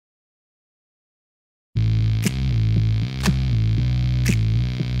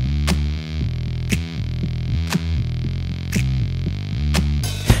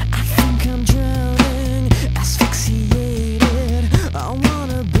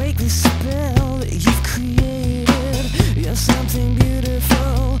this spell that you've created. You're something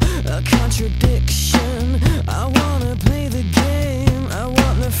beautiful, a contradiction. I wanna play the game, I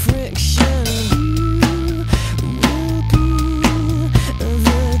want the friction. You will be the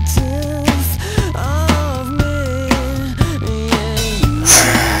death of me. Yeah, you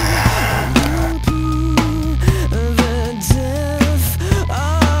will be the death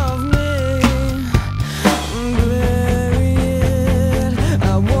of me. Bury it, I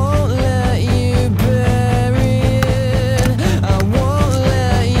won't let you bury it. I won't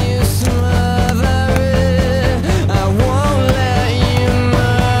let you smother it. I won't let you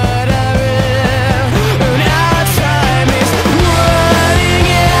murder it. And our time is running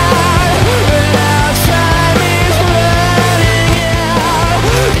out. And our time is running out.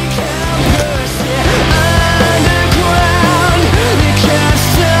 You can't push it underground. You can't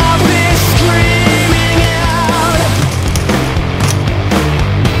stop me screaming out.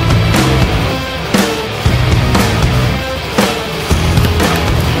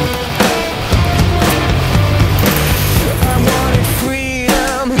 I wanted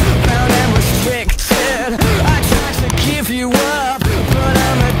freedom, bound and restricted. I tried to give you up, but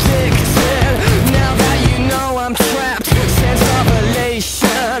I'm addicted. Now that you know I'm trapped, sense of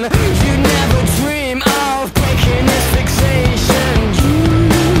elation. You never dream of breaking this fixation. You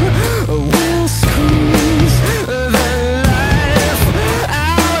will squeeze the life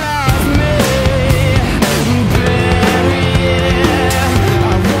out of me. Bury it,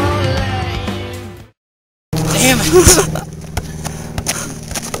 I won't let you. Damn it!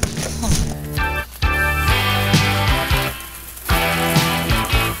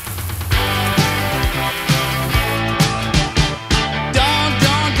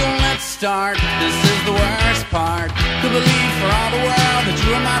 Don't let's start. This is the worst part. Could believe for all the world that you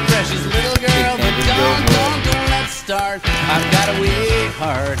are my precious little girl. But don't let's start. I've got a weak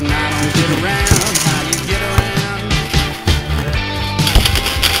heart and I don't get around. How you get around?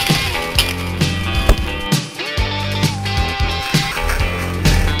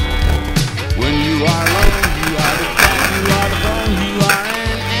 When you are alone, you are the cat, you are the bone, you are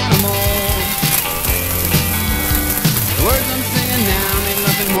an animal. The words I'm singing now mean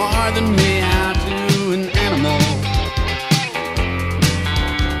nothing more than me out to an animal.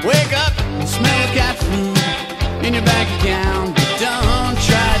 Wake up and smell the cat food in your bank account. But don't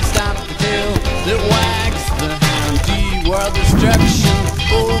try to stop the tail that wags the hound. D-world destruction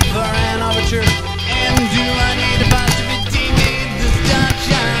over an overture. And do I need a positivity? Need this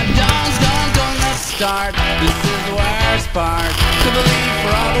sunshine? Don't let's start. This is the worst part. To believe for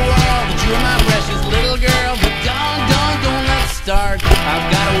all the world that you are my precious little girl. But don't let's start. I've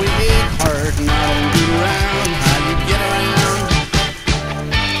got a weak heart and I don't get around. How you get around?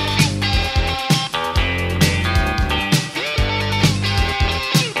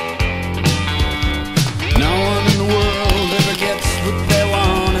 No one in the world ever gets what they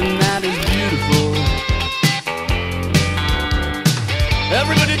want, and that is beautiful.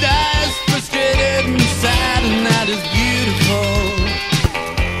 Everybody dies frustrated and sad, and that is beautiful.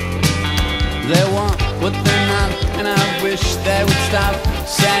 They want what they're not, and I wish they would stop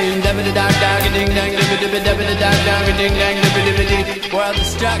saying dibby dog dog ding dang dibby dibby dibby dog dog ding dang dibby dibby dee. World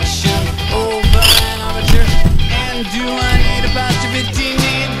destruction over an overture. And do I need a positivity?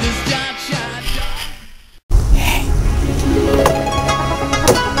 Need this dot shot?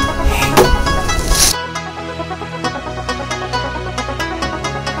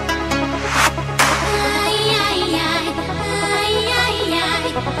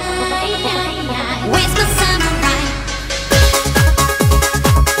 Where's my samurai?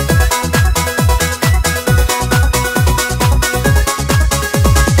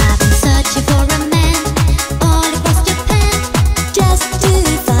 I've been searching for a man all across Japan, just to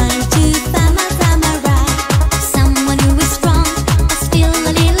find my samurai. Someone who is strong but still a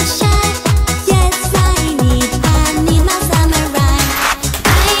little shy. Yes, I need my samurai.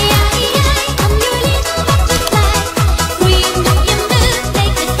 I'm your little butterfly. Green looking blue,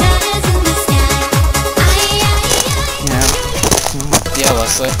 take the colors in the sky. Yeah,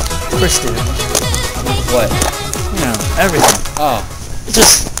 Wesley. Christian. What? You know, everything. Oh.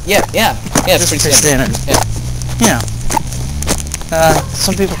 Just, Yeah, it's pretty standard. Christianity. Yeah. Yeah.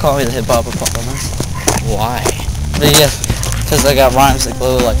 Some people call me the hip-hop Apollos. Why? But yeah, because I got rhymes that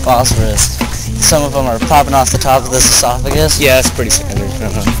glow like phosphorus. Some of them are popping off the top of this esophagus. Yeah, that's pretty standard.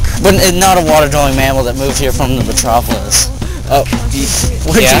 But not a water-dwelling mammal that moved here from the metropolis. Oh,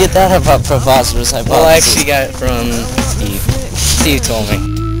 Where'd you get that about phosphorus hypothesis? Well, I actually got it from Steve. Steve told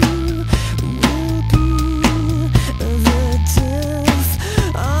me.